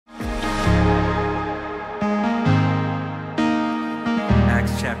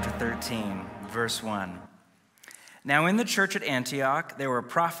chapter 13, verse 1. Now in the church at Antioch, there were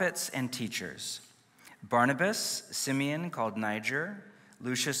prophets and teachers: Barnabas, Simeon called Niger,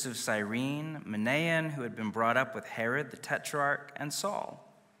 Lucius of Cyrene, Manaen, who had been brought up with Herod the Tetrarch, and Saul.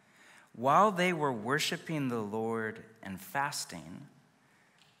 While they were worshiping the Lord and fasting,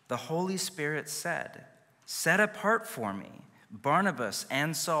 the Holy Spirit said, "Set apart for me Barnabas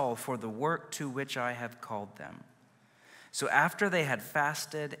and Saul for the work to which I have called them." So after they had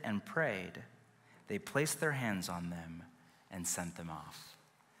fasted and prayed, they placed their hands on them and sent them off.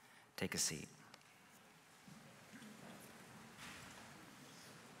 Take a seat.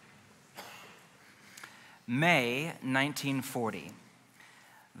 May 1940.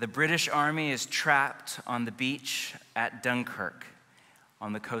 The British Army is trapped on the beach at Dunkirk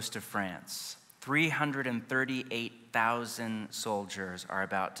on the coast of France. 338,000 soldiers are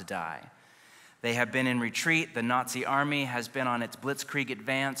about to die. They have been in retreat. The Nazi army has been on its blitzkrieg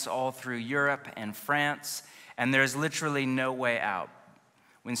advance all through Europe and France, and there's literally no way out.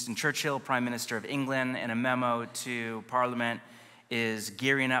 Winston Churchill, Prime Minister of England, in a memo to Parliament, is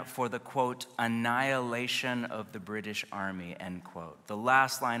gearing up for the, quote, annihilation of the British Army, end quote. The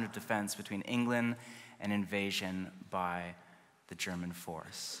last line of defense between England and invasion by the German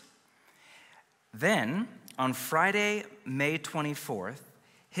force. Then, on Friday, May 24th,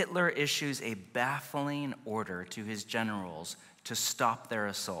 Hitler issues a baffling order to his generals to stop their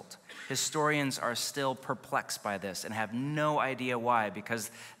assault. Historians are still perplexed by this and have no idea why, because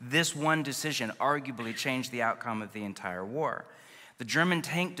this one decision arguably changed the outcome of the entire war. The German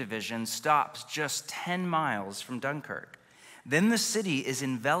tank division stops just 10 miles from Dunkirk. Then the city is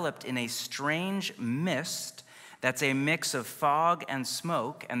enveloped in a strange mist that's a mix of fog and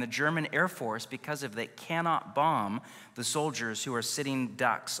smoke, and the German Air Force, because of that, cannot bomb the soldiers who are sitting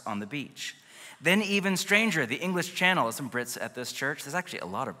ducks on the beach. Then even stranger, the English Channel. Some Brits at this church. There's actually a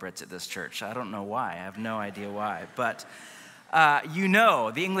lot of Brits at this church. I don't know why. I have no idea why. But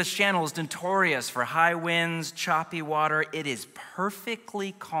the English Channel is notorious for high winds, choppy water. It is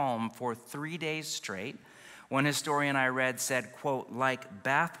perfectly calm for 3 days straight. One historian I read said, quote, like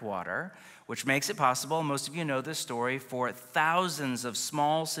bathwater, which makes it possible, most of you know this story, for thousands of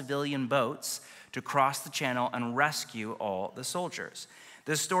small civilian boats to cross the channel and rescue all the soldiers.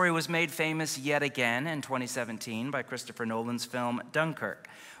 This story was made famous yet again in 2017 by Christopher Nolan's film Dunkirk.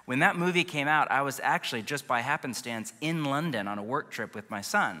 When that movie came out, I was actually, just by happenstance, in London on a work trip with my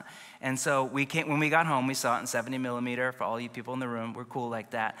son. And so when we got home, we saw it in 70 millimeter. For all you people in the room, we're cool like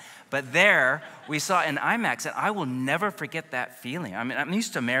that. But there, we saw it in IMAX, and I will never forget that feeling. I mean, I'm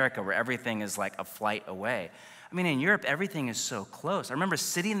used to America where everything is like a flight away. I mean, in Europe, everything is so close. I remember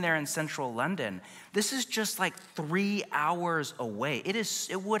sitting there in central London. This is just like 3 hours away.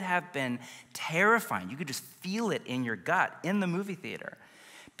 It would have been terrifying. You could just feel it in your gut in the movie theater.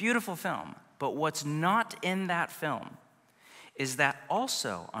 Beautiful film. But what's not in that film is that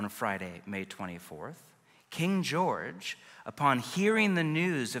also on Friday, May 24th, King George, upon hearing the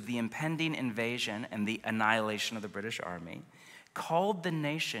news of the impending invasion and the annihilation of the British Army, called the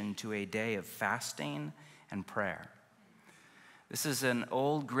nation to a day of fasting and prayer. This is an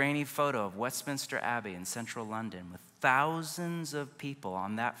old grainy photo of Westminster Abbey in central London with thousands of people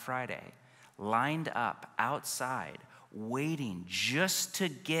on that Friday lined up outside, waiting just to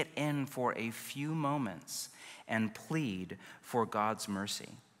get in for a few moments and plead for God's mercy.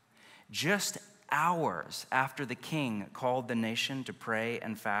 Just hours after the king called the nation to pray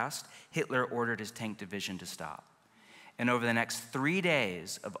and fast, Hitler ordered his tank division to stop. And over the next 3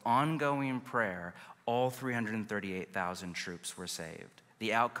 days of ongoing prayer, all 338,000 troops were saved,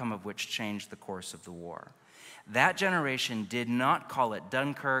 the outcome of which changed the course of the war. That generation did not call it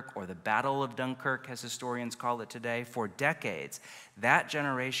Dunkirk or the Battle of Dunkirk, as historians call it today. For decades, that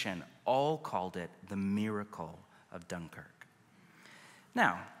generation all called it the miracle of Dunkirk.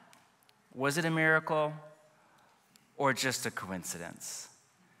 Now, was it a miracle or just a coincidence?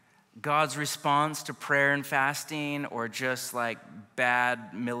 God's response to prayer and fasting, or just like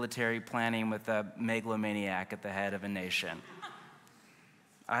bad military planning with a megalomaniac at the head of a nation?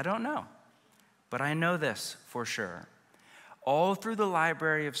 I don't know. But I know this for sure. All through the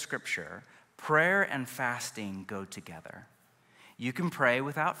library of Scripture, prayer and fasting go together. You can pray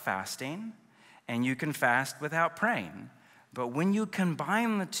without fasting, and you can fast without praying. But when you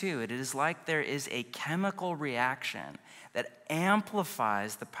combine the two, it is like there is a chemical reaction that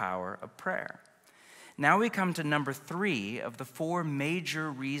amplifies the power of prayer. Now we come to number 3 of the 4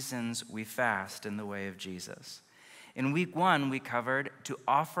 major reasons we fast in the way of Jesus. In week 1, we covered to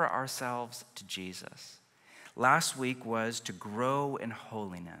offer ourselves to Jesus. Last week was to grow in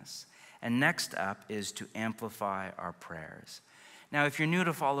holiness. And next up is to amplify our prayers. Now, if you're new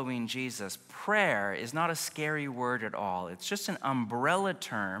to following Jesus, prayer is not a scary word at all. It's just an umbrella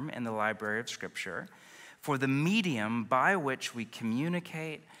term in the library of Scripture for the medium by which we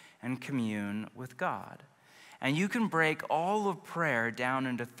communicate and commune with God. And you can break all of prayer down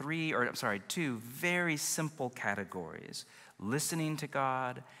into two very simple categories: listening to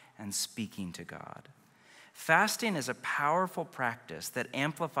God and speaking to God. Fasting is a powerful practice that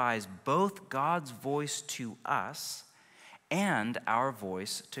amplifies both God's voice to us and our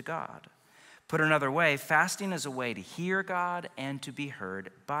voice to God. Put another way, fasting is a way to hear God and to be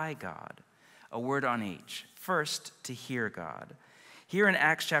heard by God. A word on each. First, to hear God. Here in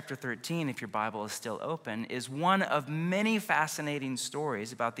Acts chapter 13, if your Bible is still open, is one of many fascinating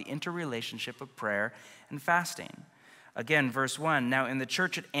stories about the interrelationship of prayer and fasting. Again, verse 1, now in the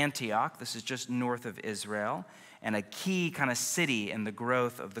church at Antioch, this is just north of Israel, and a key kind of city in the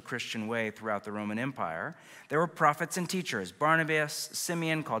growth of the Christian way throughout the Roman Empire, there were prophets and teachers: Barnabas,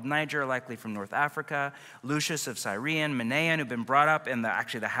 Simeon, called Niger, likely from North Africa, Lucius of Cyrene, Manaen, who'd been brought up in the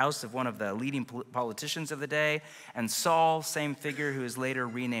house of one of the leading politicians of the day, and Saul, same figure who is later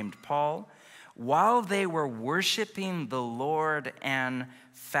renamed Paul. While they were worshiping the Lord and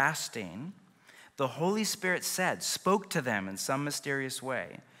fasting, the Holy Spirit spoke to them in some mysterious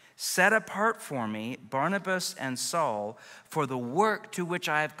way, "Set apart for me Barnabas and Saul for the work to which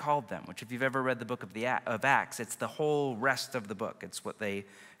I have called them," which, if you've ever read the book of Acts, it's the whole rest of the book. It's what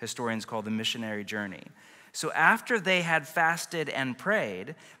historians call the missionary journey. So after they had fasted and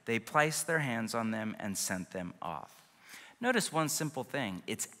prayed, they placed their hands on them and sent them off. Notice one simple thing.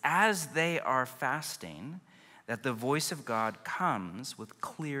 It's as they are fasting that the voice of God comes with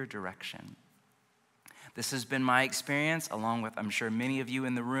clear direction. This has been my experience, along with, I'm sure, many of you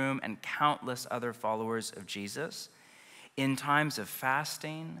in the room and countless other followers of Jesus. In times of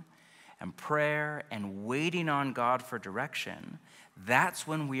fasting and prayer and waiting on God for direction, that's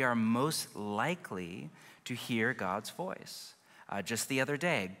when we are most likely to hear God's voice. Just the other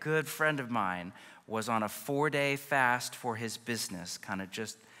day, a good friend of mine was on a 4-day fast for his business, kind of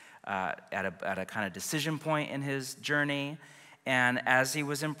just at a kind of decision point in his journey. And as he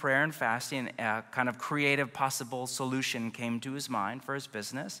was in prayer and fasting, a kind of creative possible solution came to his mind for his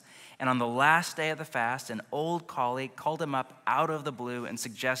business. And on the last day of the fast, an old colleague called him up out of the blue and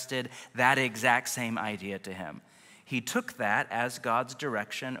suggested that exact same idea to him. He took that as God's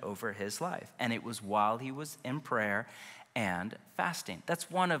direction over his life. And it was while he was in prayer and fasting. That's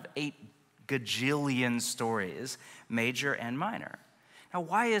one of 8 gajillion stories, major and minor. Now,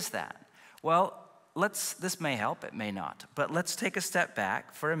 why is that? Well, this may help, it may not, but let's take a step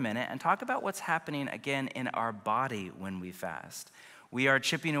back for a minute and talk about what's happening again in our body when we fast. We are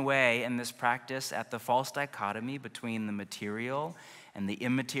chipping away in this practice at the false dichotomy between the material and the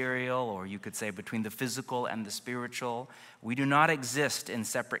immaterial, or you could say between the physical and the spiritual. We do not exist in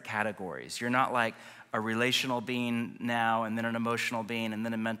separate categories. You're not like a relational being now, and then an emotional being, and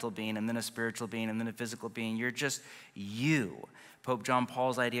then a mental being, and then a spiritual being, and then a physical being. You're just you. Pope John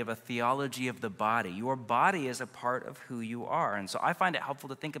Paul's idea of a theology of the body. Your body is a part of who you are. And so I find it helpful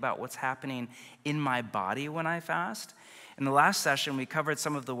to think about what's happening in my body when I fast. In the last session, we covered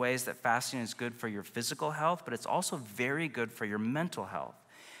some of the ways that fasting is good for your physical health, but it's also very good for your mental health.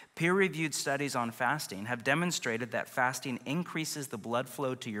 Peer-reviewed studies on fasting have demonstrated that fasting increases the blood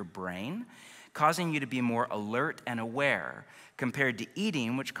flow to your brain, causing you to be more alert and aware, compared to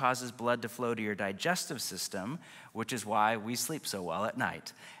eating, which causes blood to flow to your digestive system, which is why we sleep so well at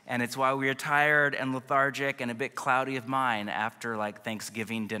night. And it's why we are tired and lethargic and a bit cloudy of mind after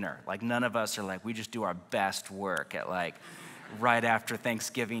Thanksgiving dinner. None of us are we just do our best work at right after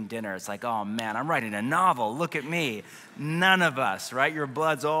Thanksgiving dinner. It's oh man, I'm writing a novel, look at me. None of us, right? Your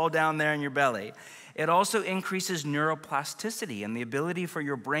blood's all down there in your belly. It also increases neuroplasticity and the ability for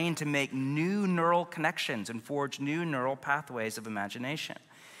your brain to make new neural connections and forge new neural pathways of imagination.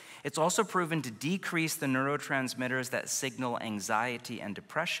 It's also proven to decrease the neurotransmitters that signal anxiety and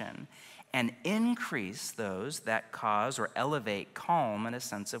depression and increase those that cause or elevate calm and a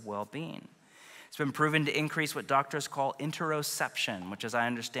sense of well-being. It's been proven to increase what doctors call interoception, which, as I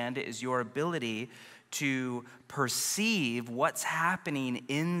understand it, is your ability to perceive what's happening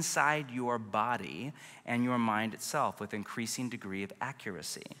inside your body and your mind itself with increasing degree of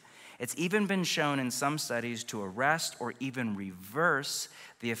accuracy. It's even been shown in some studies to arrest or even reverse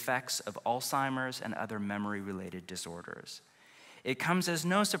the effects of Alzheimer's and other memory-related disorders. It comes as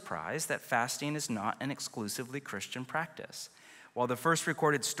no surprise that fasting is not an exclusively Christian practice. While the first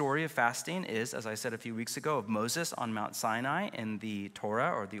recorded story of fasting is, as I said a few weeks ago, of Moses on Mount Sinai in the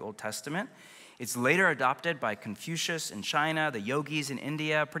Torah or the Old Testament, It's later adopted by Confucius in China, the yogis in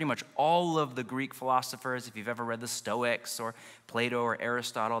India, pretty much all of the Greek philosophers. If you've ever read the Stoics or Plato or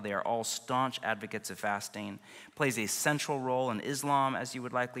Aristotle, they are all staunch advocates of fasting. It plays a central role in Islam, as you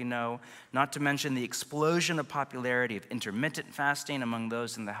would likely know, not to mention the explosion of popularity of intermittent fasting among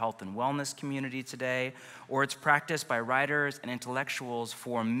those in the health and wellness community today, or its practice by writers and intellectuals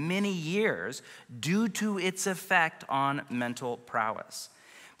for many years due to its effect on mental prowess.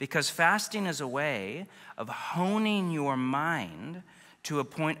 Because fasting is a way of honing your mind to a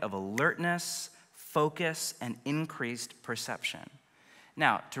point of alertness, focus, and increased perception.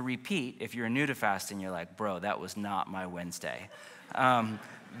 Now, to repeat, if you're new to fasting, you're like, bro, that was not my Wednesday.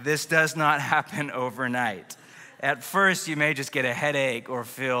 This does not happen overnight. At first, you may just get a headache or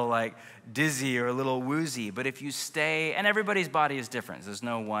feel like dizzy or a little woozy, but if you stay, and everybody's body is different. There's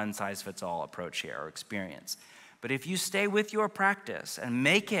no one-size-fits-all approach here or experience. But if you stay with your practice and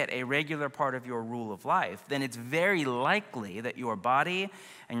make it a regular part of your rule of life, then it's very likely that your body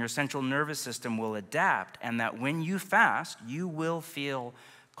and your central nervous system will adapt, and that when you fast, you will feel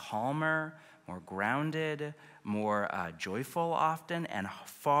calmer, more grounded, more joyful often, and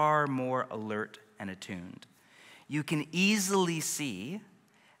far more alert and attuned. You can easily see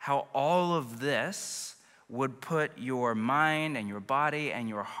how all of this would put your mind and your body and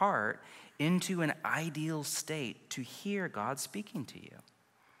your heart into an ideal state to hear God speaking to you.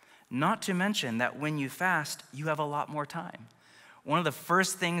 Not to mention that when you fast, you have a lot more time. One of the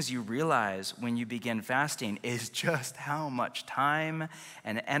first things you realize when you begin fasting is just how much time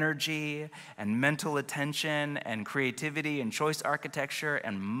and energy and mental attention and creativity and choice architecture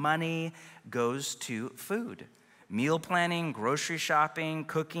and money goes to food. Meal planning, grocery shopping,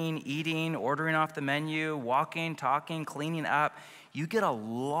 cooking, eating, ordering off the menu, walking, talking, cleaning up. You get a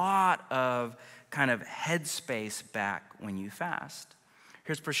lot of kind of headspace back when you fast.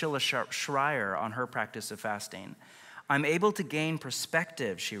 Here's Priscilla Schreier on her practice of fasting. I'm able to gain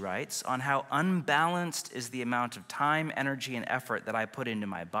perspective, she writes, on how unbalanced is the amount of time, energy, and effort that I put into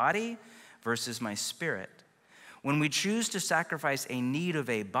my body versus my spirit. When we choose to sacrifice a need of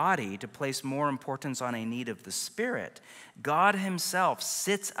a body to place more importance on a need of the spirit, God himself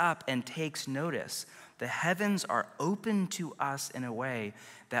sits up and takes notice. The heavens are open to us in a way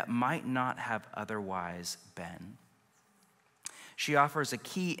that might not have otherwise been. She offers a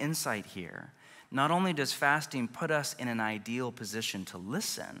key insight here. Not only does fasting put us in an ideal position to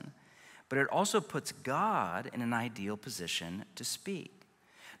listen, but it also puts God in an ideal position to speak.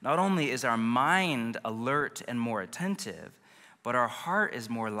 Not only is our mind alert and more attentive, but our heart is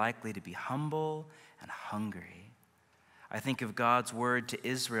more likely to be humble and hungry. I think of God's word to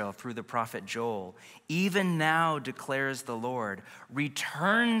Israel through the prophet Joel. Even now declares the Lord,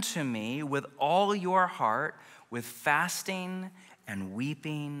 return to me with all your heart, with fasting and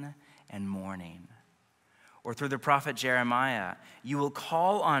weeping and mourning. Or through the prophet Jeremiah, you will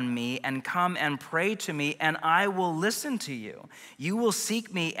call on me and come and pray to me, and I will listen to you. You will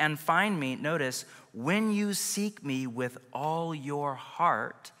seek me and find me. Notice, when you seek me with all your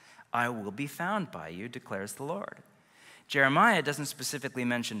heart, I will be found by you, declares the Lord. Jeremiah doesn't specifically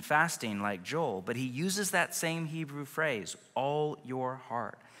mention fasting like Joel, but he uses that same Hebrew phrase, all your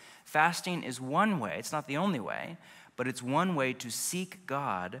heart. Fasting is one way, it's not the only way, but it's one way to seek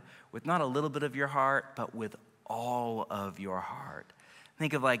God with not a little bit of your heart, but with all of your heart.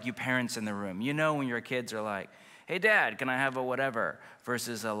 Think of like you parents in the room. You know when your kids are like, hey, Dad, can I have a whatever?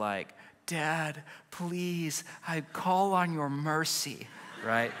 Versus a like, Dad, please, I call on your mercy,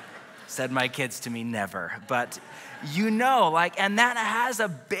 right? Said my kids to me, never. But you know, like, and that has a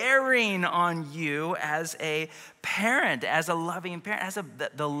bearing on you as a parent, as a loving parent, as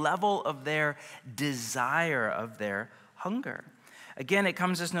the level of their desire, of their hunger. Again, it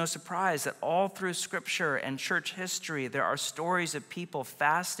comes as no surprise that all through Scripture and church history, there are stories of people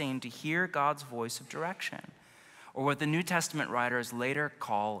fasting to hear God's voice of direction, or what the New Testament writers later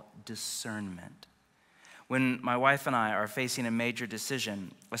call discernment. When my wife and I are facing a major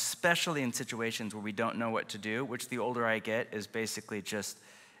decision, especially in situations where we don't know what to do, which the older I get is basically just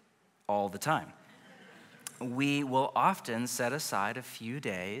all the time, we will often set aside a few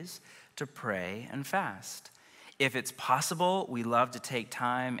days to pray and fast. If it's possible, we love to take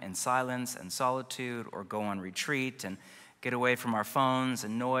time in silence and solitude or go on retreat and get away from our phones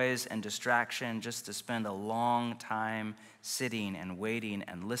and noise and distraction just to spend a long time sitting and waiting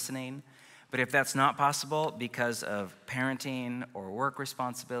and listening. But if that's not possible because of parenting or work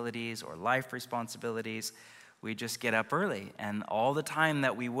responsibilities or life responsibilities, we just get up early. And all the time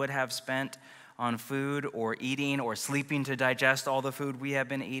that we would have spent on food or eating or sleeping to digest all the food we have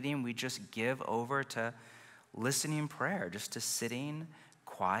been eating, we just give over to listening prayer, just to sitting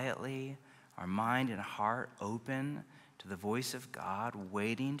quietly, our mind and heart open to the voice of God,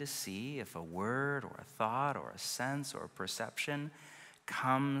 waiting to see if a word or a thought or a sense or a perception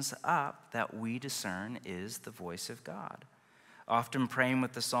comes up that we discern is the voice of God. Often praying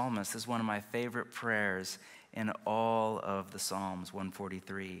with the psalmist is one of my favorite prayers in all of the Psalms,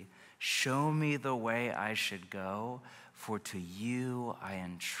 143. Show me the way I should go, for to you I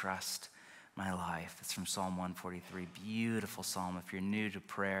entrust my life. It's from Psalm 143. Beautiful psalm. If you're new to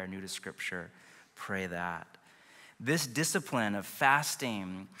prayer, new to Scripture, pray that. This discipline of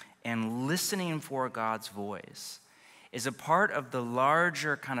fasting and listening for God's voice is a part of the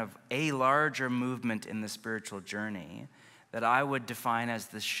larger movement in the spiritual journey that I would define as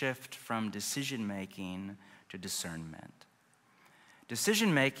the shift from decision-making to discernment.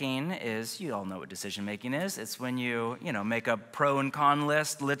 Decision-making is, you all know what decision-making is. It's when you make a pro and con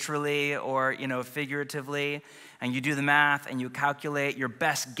list, literally or, figuratively, and you do the math and you calculate your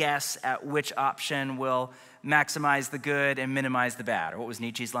best guess at which option will maximize the good and minimize the bad. Or what was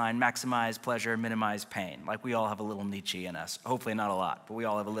Nietzsche's line? Maximize pleasure, minimize pain. Like we all have a little Nietzsche in us. Hopefully not a lot, but we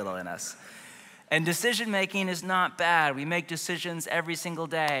all have a little in us. And decision-making is not bad. We make decisions every single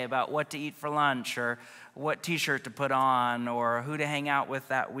day about what to eat for lunch or what t-shirt to put on or who to hang out with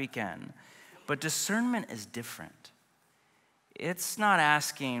that weekend. But discernment is different. It's not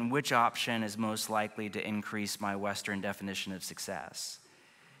asking which option is most likely to increase my Western definition of success.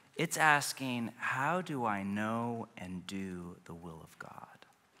 It's asking, how do I know and do the will of God?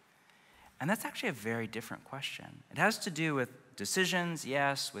 And that's actually a very different question. It has to do with decisions,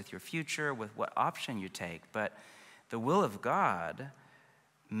 yes, with your future, with what option you take, but the will of God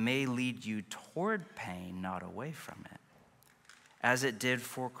may lead you toward pain, not away from it, as it did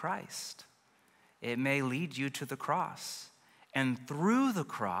for Christ. It may lead you to the cross, and through the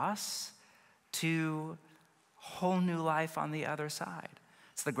cross to whole new life on the other side.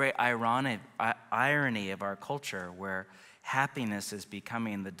 It's the great irony of our culture where happiness is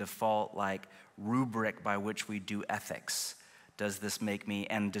becoming the default rubric by which we do ethics. Does this make me,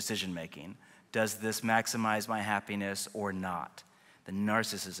 and decision making, does this maximize my happiness or not? The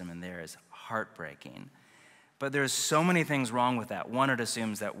narcissism in there is heartbreaking. But there's so many things wrong with that. One, it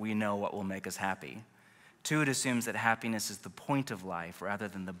assumes that we know what will make us happy. Two, it assumes that happiness is the point of life rather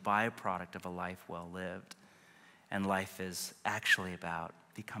than the byproduct of a life well lived. And life is actually about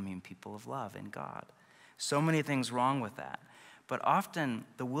becoming people of love in God. So many things wrong with that. But often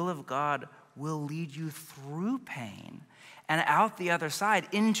the will of God will lead you through pain and out the other side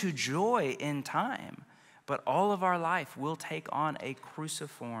into joy in time. But all of our life will take on a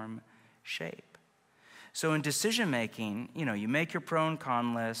cruciform shape. So in decision-making, you make your pro and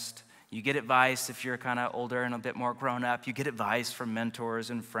con list. You get advice if you're kind of older and a bit more grown up. You get advice from mentors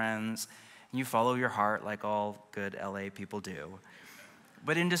and friends. And you follow your heart like all good LA people do.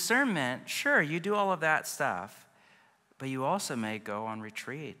 But in discernment, sure, you do all of that stuff. But you also may go on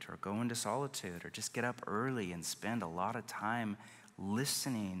retreat or go into solitude or just get up early and spend a lot of time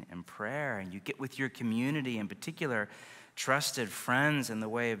listening and prayer. And you get with your community, in particular, trusted friends in the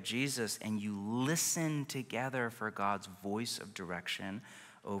way of Jesus, and you listen together for God's voice of direction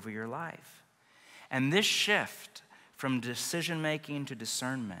over your life. And this shift from decision-making to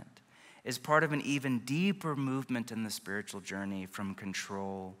discernment is part of an even deeper movement in the spiritual journey from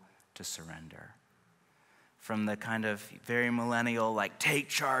control to surrender. From the kind of very millennial, take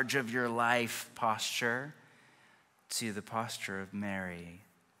charge of your life posture to the posture of Mary.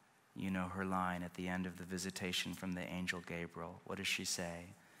 You know her line at the end of the visitation from the angel Gabriel. What does she say?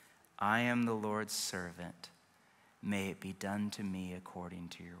 I am the Lord's servant. May it be done to me according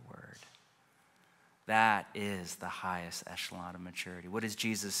to your word. That is the highest echelon of maturity. What does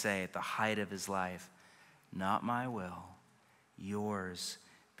Jesus say at the height of his life? Not my will, yours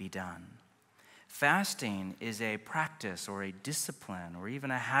be done. Fasting is a practice or a discipline or even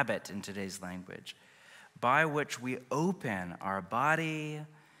a habit in today's language by which we open our body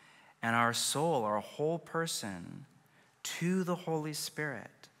and our soul, our whole person, to the Holy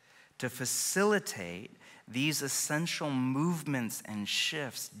Spirit to facilitate these essential movements and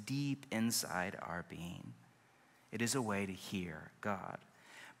shifts deep inside our being. It is a way to hear God.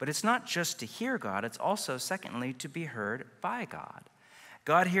 But it's not just to hear God, it's also, secondly, to be heard by God.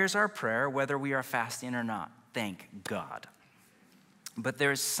 God hears our prayer whether we are fasting or not. Thank God. But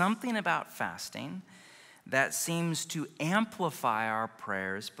there's something about fasting that seems to amplify our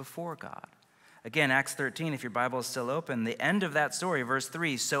prayers before God. Again, Acts 13, if your Bible is still open, the end of that story, verse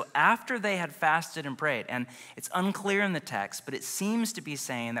 3. So after they had fasted and prayed, and it's unclear in the text, but it seems to be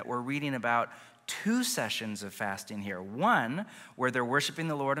saying that we're reading about two sessions of fasting here. One where they're worshiping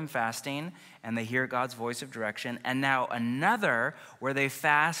the Lord and fasting, and they hear God's voice of direction, and now another where they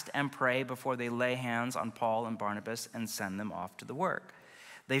fast and pray before they lay hands on Paul and Barnabas and send them off to the work.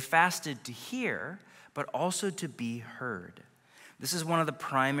 They fasted to hear, but also to be heard. This is one of the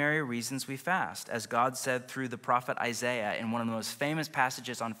primary reasons we fast, as God said through the prophet Isaiah in one of the most famous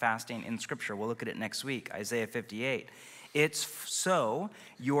passages on fasting in Scripture. We'll look at it next week, Isaiah 58. It's so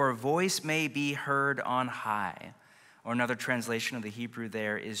your voice may be heard on high. Or another translation of the Hebrew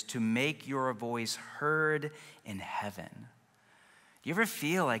there is to make your voice heard in heaven. Do you ever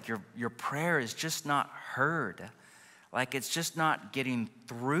feel like your prayer is just not heard? Like it's just not getting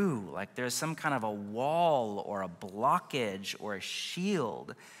through? Like there's some kind of a wall or a blockage or a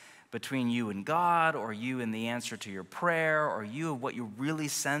shield between you and God, or you and the answer to your prayer, or you what you really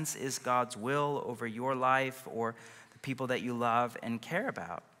sense is God's will over your life or people that you love and care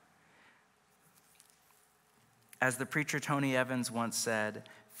about. As the preacher Tony Evans once said,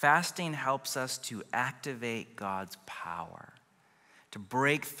 fasting helps us to activate God's power, to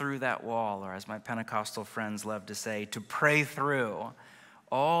break through that wall, or as my Pentecostal friends love to say, to pray through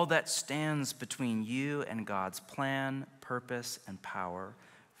all that stands between you and God's plan, purpose, and power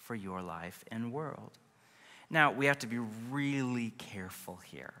for your life and world. Now, we have to be really careful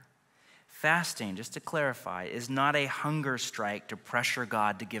here. Fasting, just to clarify, is not a hunger strike to pressure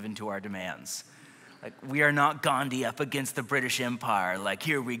God to give into our demands. Like, we are not Gandhi up against the British Empire, like,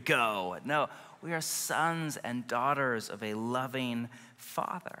 here we go. No, we are sons and daughters of a loving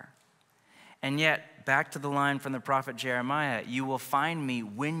Father. And yet, back to the line from the prophet Jeremiah, you will find me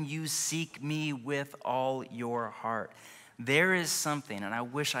when you seek me with all your heart. There is something, and I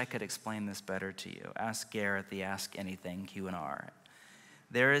wish I could explain this better to you. Ask Garrett the Ask Anything Q&R.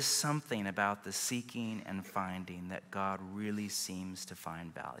 There is something about the seeking and finding that God really seems to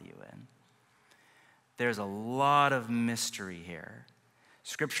find value in. There's a lot of mystery here.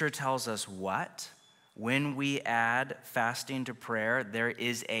 Scripture tells us what? When we add fasting to prayer, there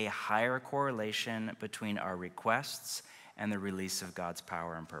is a higher correlation between our requests and the release of God's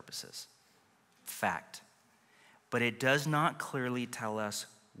power and purposes. Fact. But it does not clearly tell us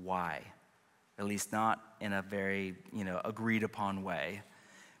why, at least not in a very, agreed upon way.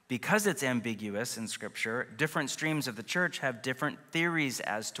 Because it's ambiguous in Scripture, different streams of the church have different theories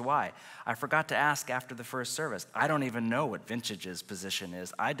as to why. I forgot to ask after the first service. I don't even know what Vintage's position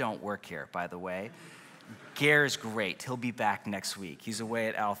is. I don't work here, by the way. Gare's great. He'll be back next week. He's away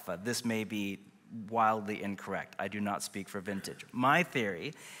at Alpha. This may be wildly incorrect. I do not speak for Vintage. My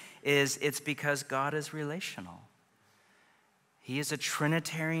theory is it's because God is relational. He is a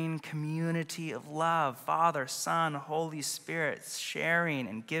Trinitarian community of love, Father, Son, Holy Spirit, sharing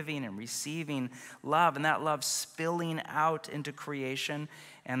and giving and receiving love, and that love spilling out into creation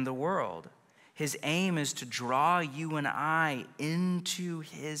and the world. His aim is to draw you and I into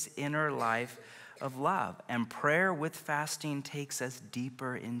his inner life of love, and prayer with fasting takes us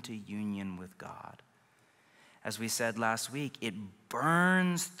deeper into union with God. As we said last week, it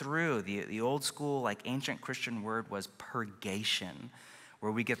burns through. The old school, ancient Christian word was purgation,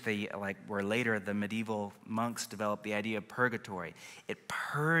 where we get where later the medieval monks developed the idea of purgatory. It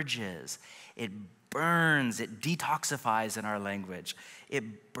purges, it burns, it detoxifies in our language.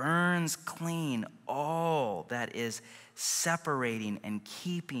 It burns clean all that is separating and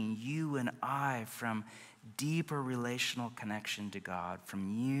keeping you and I from deeper relational connection to God,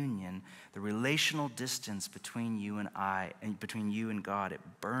 from union, the relational distance between you and I, and between you and God. It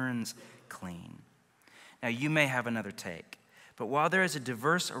burns clean. Now, you may have another take, but while there is a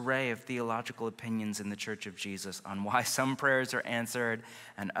diverse array of theological opinions in the Church of Jesus on why some prayers are answered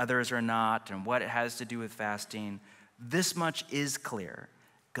and others are not, and what it has to do with fasting, this much is clear.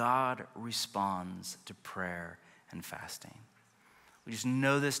 God responds to prayer and fasting. We just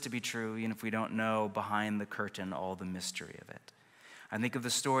know this to be true, even if we don't know behind the curtain all the mystery of it. I think of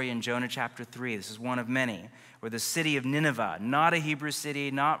the story in Jonah chapter 3. This is one of many, where the city of Nineveh, not a Hebrew city,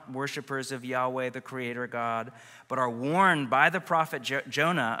 not worshipers of Yahweh, the creator God, but are warned by the prophet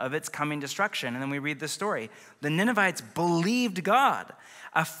Jonah of its coming destruction. And then we read the story. The Ninevites believed God.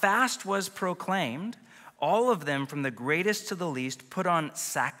 A fast was proclaimed. All of them, from the greatest to the least, put on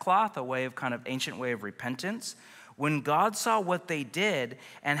sackcloth, ancient way of repentance. When God saw what they did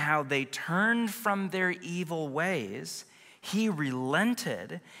and how they turned from their evil ways, he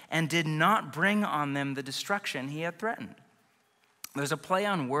relented and did not bring on them the destruction he had threatened. There's a play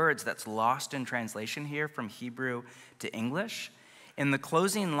on words that's lost in translation here from Hebrew to English. In the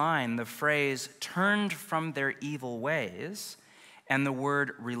closing line, the phrase turned from their evil ways and the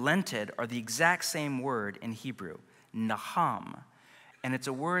word relented are the exact same word in Hebrew, naham. And it's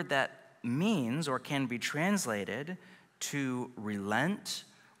a word that means or can be translated to relent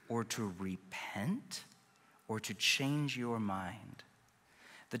or to repent or to change your mind.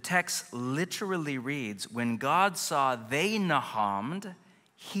 The text literally reads, when God saw they nahamed,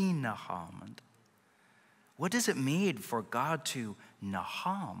 he nahamed. What does it mean for God to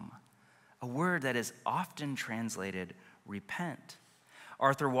naham? A word that is often translated repent.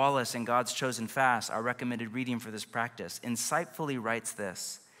 Arthur Wallace in God's Chosen Fast, our recommended reading for this practice, insightfully writes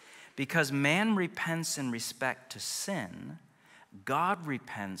this: because man repents in respect to sin, God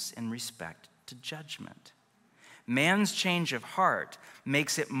repents in respect to judgment. Man's change of heart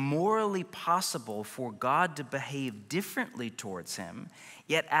makes it morally possible for God to behave differently towards him,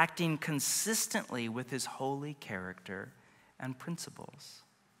 yet acting consistently with his holy character and principles.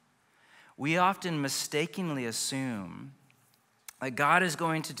 We often mistakenly assume that God is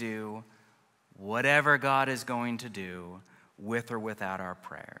going to do whatever God is going to do with or without our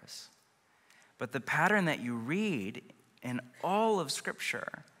prayers. But the pattern that you read in all of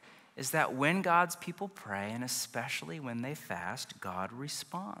Scripture is that when God's people pray, and especially when they fast, God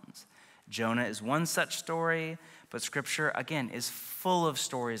responds. Jonah is one such story, but Scripture, again, is full of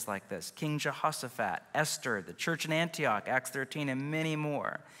stories like this. King Jehoshaphat, Esther, the church in Antioch, Acts 13, and many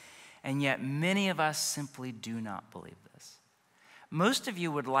more. And yet many of us simply do not believe this. Most of you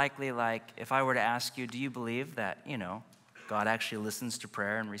would likely, if I were to ask you, do you believe that, God actually listens to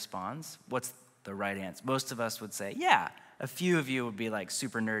prayer and responds? What's the right answer? Most of us would say, yeah. A few of you would be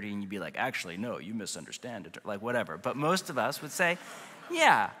super nerdy and you'd be like, actually, no, you misunderstand it, whatever. But most of us would say,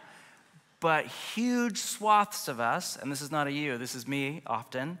 yeah. But huge swaths of us, and this is not a you, this is me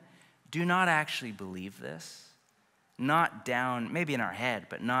often, do not actually believe this. Not down, maybe in our head,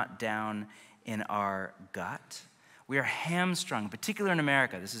 but not down in our gut. We are hamstrung, particularly in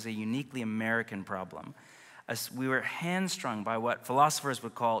America. This is a uniquely American problem. We were hamstrung by what philosophers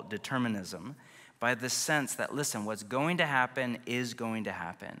would call determinism, by the sense that, listen, what's going to happen is going to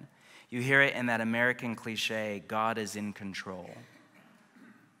happen. You hear it in that American cliche, God is in control.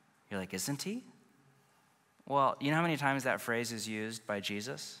 You're like, isn't he? Well, you know how many times that phrase is used by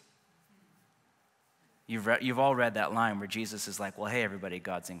Jesus? You've all read that line where Jesus is like, well, hey, everybody,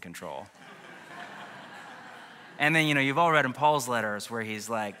 God's in control. And then, you've all read in Paul's letters where he's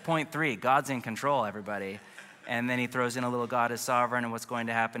like, point 3, God's in control, everybody. And then he throws in a little God is sovereign and what's going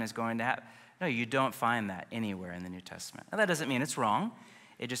to happen is going to happen. No, you don't find that anywhere in the New Testament. Now, that doesn't mean it's wrong.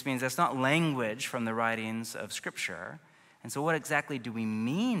 It just means that's not language from the writings of Scripture. And so what exactly do we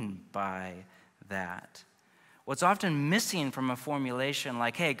mean by that? What's often missing from a formulation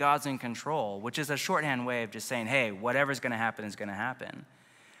like, hey, God's in control, which is a shorthand way of just saying, hey, whatever's going to happen is going to happen.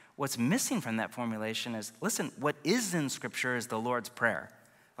 What's missing from that formulation is, listen, what is in Scripture is the Lord's Prayer,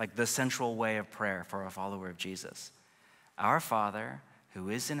 like the central way of prayer for a follower of Jesus. Our Father, who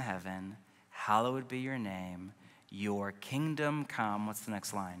is in heaven, hallowed be your name, your kingdom come. What's the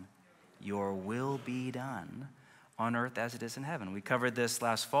next line? Your will be done on earth as it is in heaven. We covered this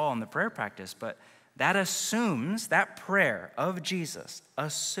last fall in the prayer practice, but that prayer of Jesus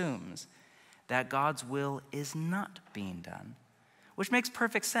assumes that God's will is not being done, which makes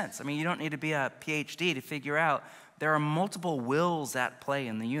perfect sense. I mean, you don't need to be a PhD to figure out there are multiple wills at play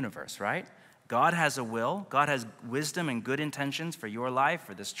in the universe, right? God has a will. God has wisdom and good intentions for your life,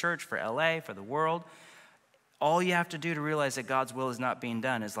 for this church, for LA, for the world. All you have to do to realize that God's will is not being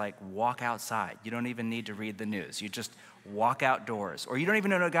done is walk outside. You don't even need to read the news. You just walk outdoors. Or you don't even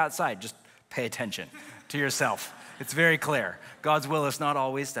know to go outside. Just pay attention to yourself. It's very clear. God's will is not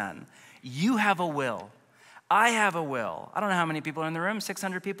always done. You have a will. I have a will. I don't know how many people are in the room,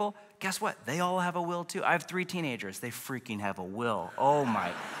 600 people. Guess what? They all have a will too. I have 3 teenagers. They freaking have a will. Oh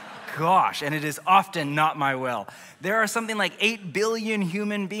my gosh, and it is often not my will. There are something like 8 billion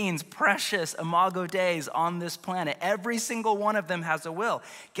human beings, precious imago Dei on this planet. Every single one of them has a will.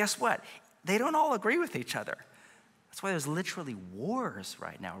 Guess what? They don't all agree with each other. That's why there's literally wars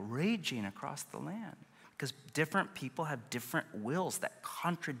right now raging across the land, because different people have different wills that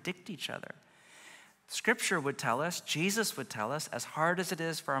contradict each other. Scripture would tell us, Jesus would tell us, as hard as it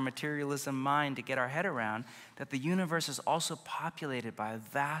is for our materialism mind to get our head around, that the universe is also populated by a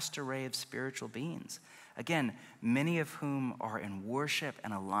vast array of spiritual beings. Again, many of whom are in worship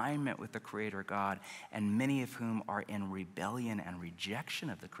and alignment with the Creator God, and many of whom are in rebellion and rejection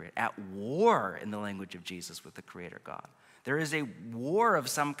of the Creator, at war, in the language of Jesus, with the Creator God. There is a war of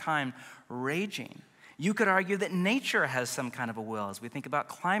some kind raging. You could argue that nature has some kind of a will as we think about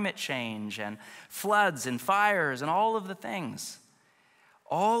climate change and floods and fires and all of the things.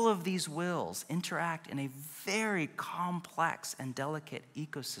 All of these wills interact in a very complex and delicate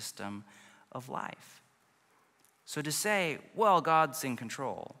ecosystem of life. So to say, well, God's in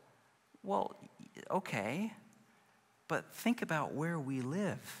control, Well, okay, but think about where we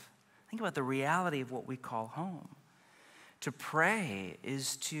live. Think about the reality of what we call home. To pray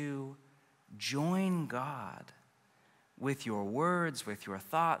is to join God with your words, with your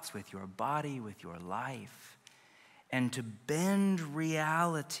thoughts, with your body, with your life, and to bend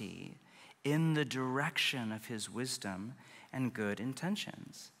reality in the direction of his wisdom and good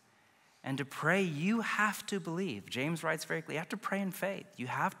intentions. And to pray, you have to believe. James writes very clearly, you have to pray in faith. You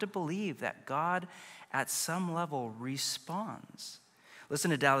have to believe that God at some level responds.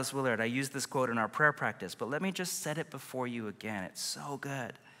 Listen to Dallas Willard. I used this quote in our prayer practice, but let me just set it before you again. It's so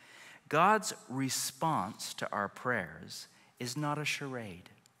good. God's response to our prayers is not a charade.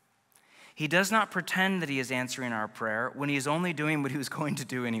 He does not pretend that he is answering our prayer when he is only doing what he was going to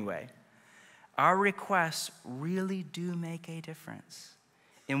do anyway. Our requests really do make a difference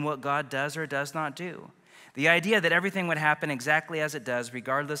in what God does or does not do. The idea that everything would happen exactly as it does,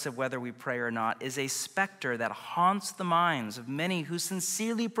 regardless of whether we pray or not, is a specter that haunts the minds of many who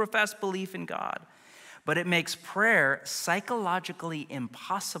sincerely profess belief in God. But it makes prayer psychologically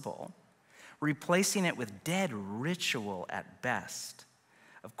impossible, replacing it with dead ritual at best.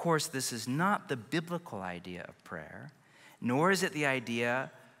 Of course, this is not the biblical idea of prayer, nor is it the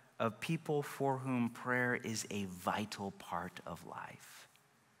idea of people for whom prayer is a vital part of life.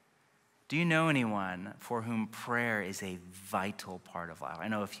 Do you know anyone for whom prayer is a vital part of life? I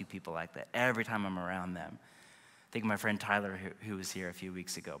know a few people like that. Every time I'm around them, I think of my friend Tyler, who was here a few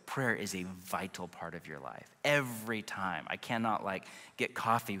weeks ago. Prayer is a vital part of your life. Every time. I cannot get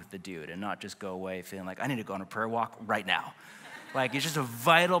coffee with the dude and not just go away feeling like I need to go on a prayer walk right now. It's just a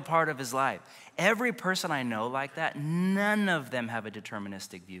vital part of his life. Every person I know like that, none of them have a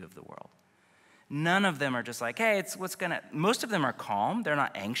deterministic view of the world. None of them are just like, hey, most of them are calm. They're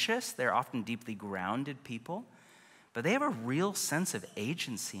not anxious. They're often deeply grounded people. But they have a real sense of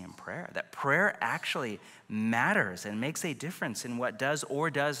agency in prayer, that prayer actually matters and makes a difference in what does or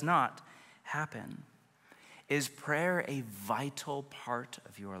does not happen. Is prayer a vital part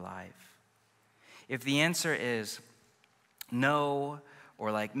of your life? If the answer is no,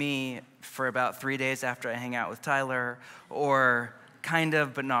 or like me, for about 3 days after I hang out with Tyler, or kind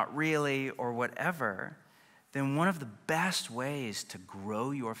of but not really, or whatever, then one of the best ways to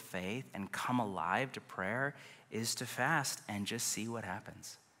grow your faith and come alive to prayer is to fast and just see what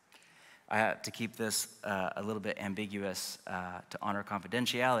happens. I have to keep this a little bit ambiguous to honor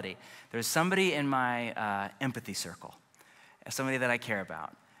confidentiality. There's somebody in my empathy circle, somebody that I care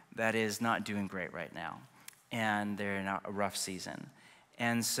about, that is not doing great right now. And they're in a rough season.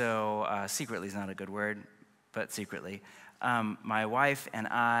 And so secretly is not a good word, but secretly. My wife and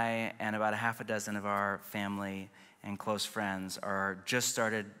I and about a half a dozen of our family and close friends are just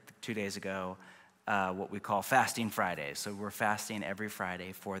started 2 days ago what we call Fasting Fridays. So we're fasting every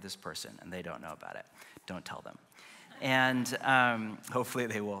Friday for this person, and they don't know about it. Don't tell them. And hopefully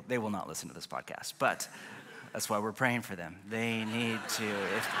they will not listen to this podcast. But that's why we're praying for them. They need to.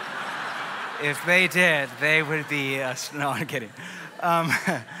 If they did, they would be, no, I'm kidding.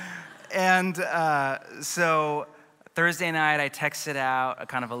 So Thursday night, I texted out a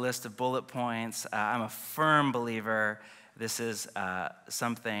kind of a list of bullet points. I'm a firm believer. This is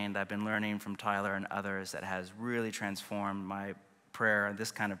something that I've been learning from Tyler and others that has really transformed my prayer,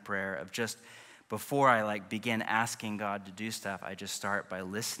 this kind of prayer of just before I begin asking God to do stuff, I just start by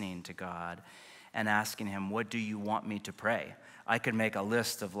listening to God and asking him, what do you want me to pray? I could make a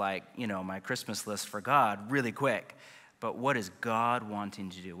list of my Christmas list for God really quick. But what is God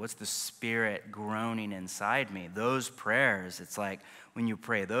wanting to do? What's the Spirit groaning inside me? Those prayers, it's like when you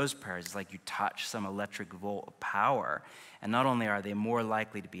pray those prayers, it's like you touch some electric volt of power. And not only are they more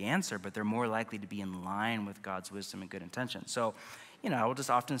likely to be answered, but they're more likely to be in line with God's wisdom and good intention. So, I will just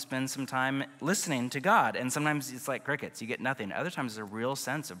often spend some time listening to God. And sometimes it's like crickets. You get nothing. Other times there's a real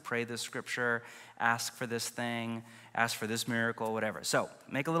sense of pray this scripture, ask for this thing, ask for this miracle, whatever. So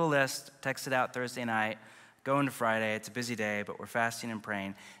make a little list, text it out Thursday night, go into Friday. It's a busy day, but we're fasting and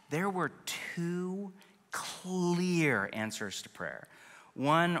praying. There were 2 clear answers to prayer.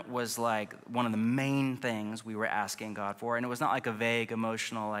 One was one of the main things we were asking God for, and it was not like a vague,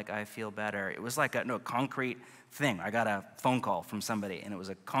 emotional, I feel better. It was a concrete thing. I got a phone call from somebody, and it was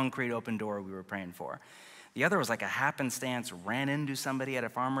a concrete open door we were praying for. The other was a happenstance, ran into somebody at a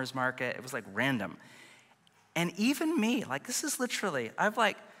farmer's market. It was random. And even me, this is literally, I've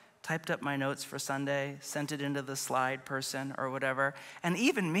typed up my notes for Sunday, sent it into the slide person or whatever, and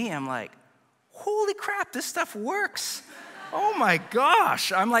even me, I'm holy crap, this stuff works. Oh my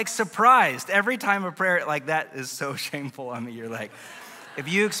gosh, I'm surprised. Every time a prayer that is so shameful on me. You're if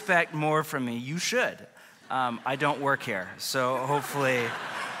you expect more from me, you should. I don't work here, so hopefully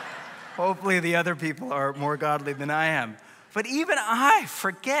Hopefully the other people are more godly than I am. But even I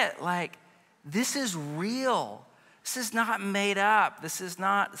forget, like, this is real. This is not made up. This is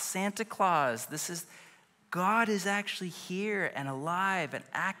not Santa Claus. God is actually here and alive and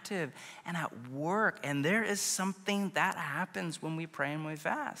active and at work. And there is something that happens when we pray and we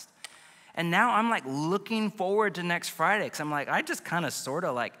fast. And now I'm like looking forward to next Friday, because I'm like, I just kind of sort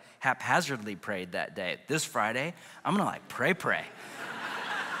of like haphazardly prayed that day. This Friday, I'm gonna like pray.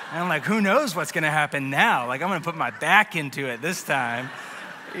 And I'm like, who knows what's gonna happen now? Like, I'm gonna put my back into it this time,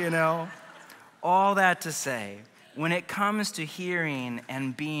 you know? All that to say, when it comes to hearing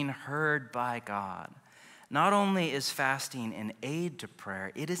and being heard by God, not only is fasting an aid to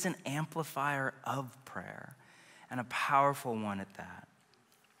prayer, it is an amplifier of prayer, and a powerful one at that.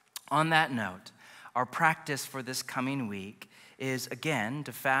 On that note, our practice for this coming week is, again,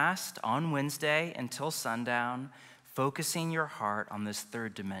 to fast on Wednesday until sundown, focusing your heart on this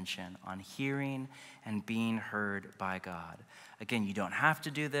third dimension, on hearing and being heard by God. Again, you don't have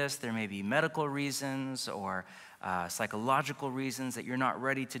to do this. There may be medical reasons or psychological reasons that you're not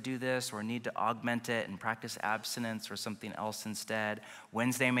ready to do this or need to augment it and practice abstinence or something else instead.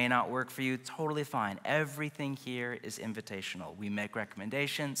 Wednesday may not work for you. Totally fine. Everything here is invitational. We make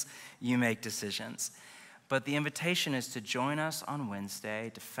recommendations. You make decisions. But the invitation is to join us on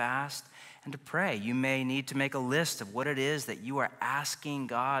Wednesday to fast and to pray. You may need to make a list of what it is that you are asking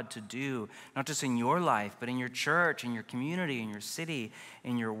God to do, not just in your life, but in your church, in your community, in your city,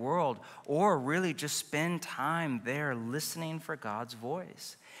 in your world, or really just spend time there listening for God's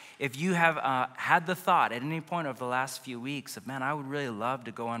voice. If you have had the thought at any point over the last few weeks of, man, I would really love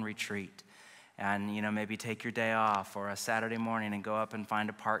to go on retreat, and maybe take your day off or a Saturday morning and go up and find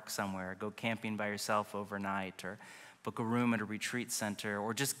a park somewhere, go camping by yourself overnight, or book a room at a retreat center,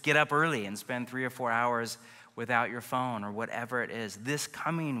 or just get up early and spend 3 or 4 hours without your phone, or whatever it is. This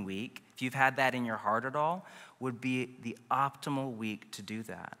coming week, if you've had that in your heart at all, would be the optimal week to do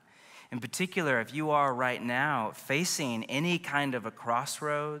that. In particular, if you are right now facing any kind of a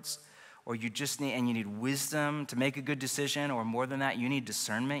crossroads, or you need wisdom to make a good decision, or more than that, you need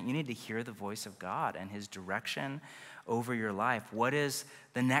discernment, you need to hear the voice of God and his direction over your life. What is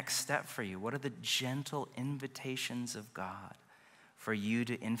the next step for you? What are the gentle invitations of God for you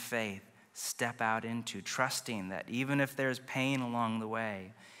to, in faith, step out into, trusting that even if there's pain along the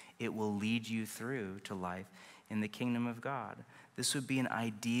way, it will lead you through to life in the kingdom of God? This would be an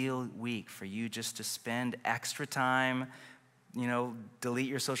ideal week for you just to spend extra time, delete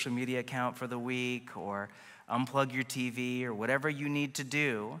your social media account for the week, or unplug your TV, or whatever you need to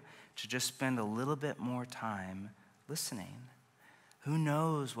do to just spend a little bit more time listening. Who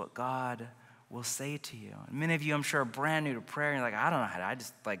knows what God will say to you? And many of you, I'm sure, are brand new to prayer, and you're like, I don't know how to, I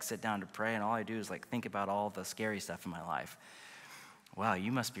just sit down to pray, and all I do is think about all the scary stuff in my life. Wow,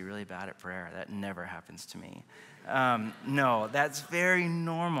 you must be really bad at prayer. That never happens to me. No, that's very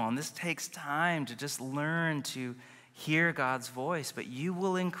normal, and this takes time to just learn to hear God's voice, but you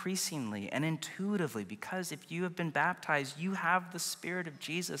will increasingly and intuitively, because if you have been baptized, you have the Spirit of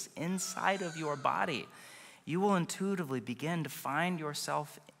Jesus inside of your body. You will intuitively begin to find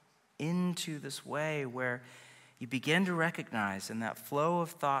yourself into this way where you begin to recognize in that flow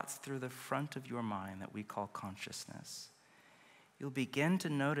of thoughts through the front of your mind that we call consciousness, you'll begin to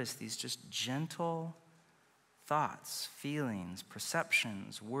notice these just gentle thoughts, feelings,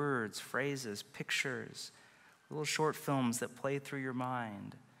 perceptions, words, phrases, pictures, little short films that play through your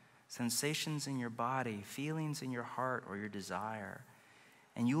mind, sensations in your body, feelings in your heart or your desire.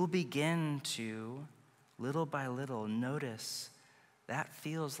 And you will begin to, little by little, notice that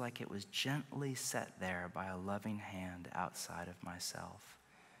feels like it was gently set there by a loving hand outside of myself,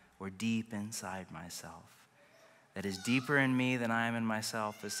 or deep inside myself, that is deeper in me than I am in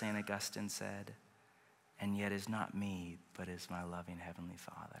myself, as St. Augustine said, and yet is not me, but is my loving Heavenly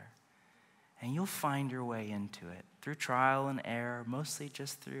Father. And you'll find your way into it through trial and error, mostly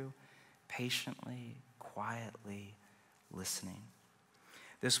just through patiently, quietly listening.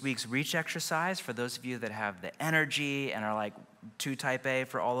 This week's reach exercise, for those of you that have the energy and are too type A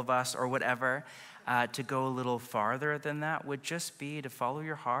for all of us or whatever, to go a little farther than that would just be to follow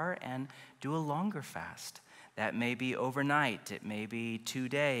your heart and do a longer fast. That may be overnight, it may be 2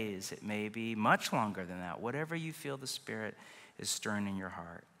 days, it may be much longer than that, whatever you feel the Spirit is stirring in your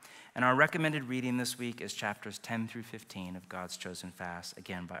heart. And our recommended reading this week is chapters 10 through 15 of God's Chosen Fast,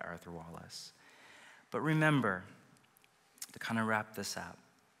 again by Arthur Wallace. But remember, to kind of wrap this up,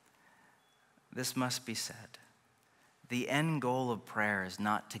 this must be said. The end goal of prayer is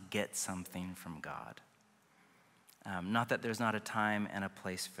not to get something from God. Not that there's not a time and a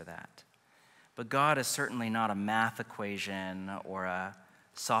place for that. But God is certainly not a math equation or a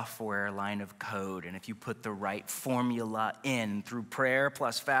software line of code, and if you put the right formula in through prayer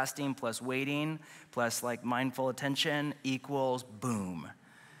plus fasting plus waiting plus like mindful attention equals boom.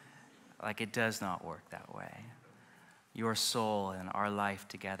 Like, it does not work that way. Your soul and our life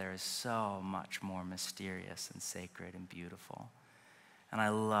together is so much more mysterious and sacred and beautiful. And I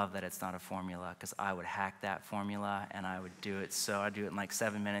love that it's not a formula, because I would hack that formula and I would do it I'd do it in like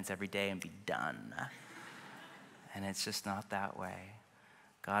 7 minutes every day and be done. And it's just not that way.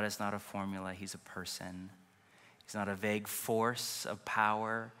 God is not a formula, he's a person. He's not a vague force of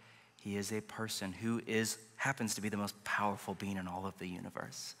power. He is a person who happens to be the most powerful being in all of the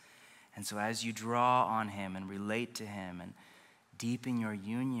universe. And so as you draw on him and relate to him and deepen your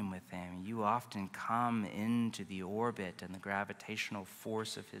union with him, you often come into the orbit and the gravitational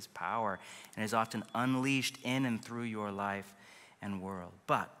force of his power, and is often unleashed in and through your life and world.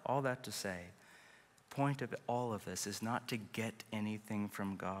 But all that to say, the point of all of this is not to get anything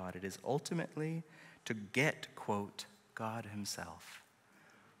from God. It is ultimately to get, quote, God himself,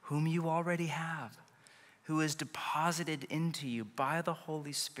 whom you already have, who is deposited into you by the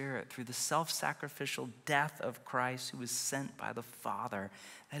Holy Spirit through the self-sacrificial death of Christ, who was sent by the Father.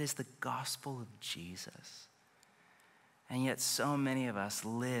 That is the gospel of Jesus. And yet so many of us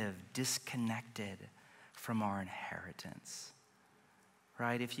live disconnected from our inheritance,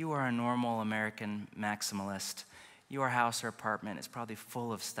 right? If you are a normal American maximalist, your house or apartment is probably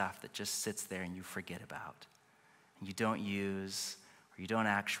full of stuff that just sits there and you forget about, and you don't use or you don't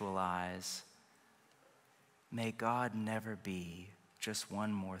actualize. May God never be just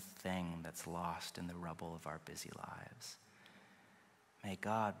one more thing that's lost in the rubble of our busy lives. May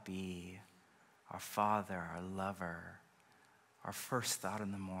God be our Father, our lover, our first thought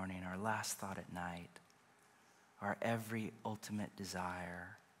in the morning, our last thought at night, our every ultimate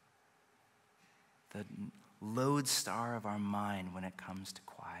desire, the lodestar of our mind when it comes to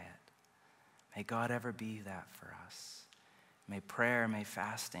quiet. May God ever be that for us. May prayer, may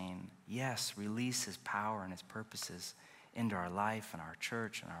fasting, yes, release his power and his purposes into our life and our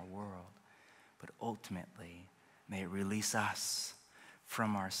church and our world. But ultimately, may it release us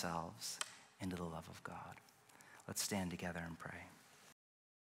from ourselves into the love of God. Let's stand together and pray.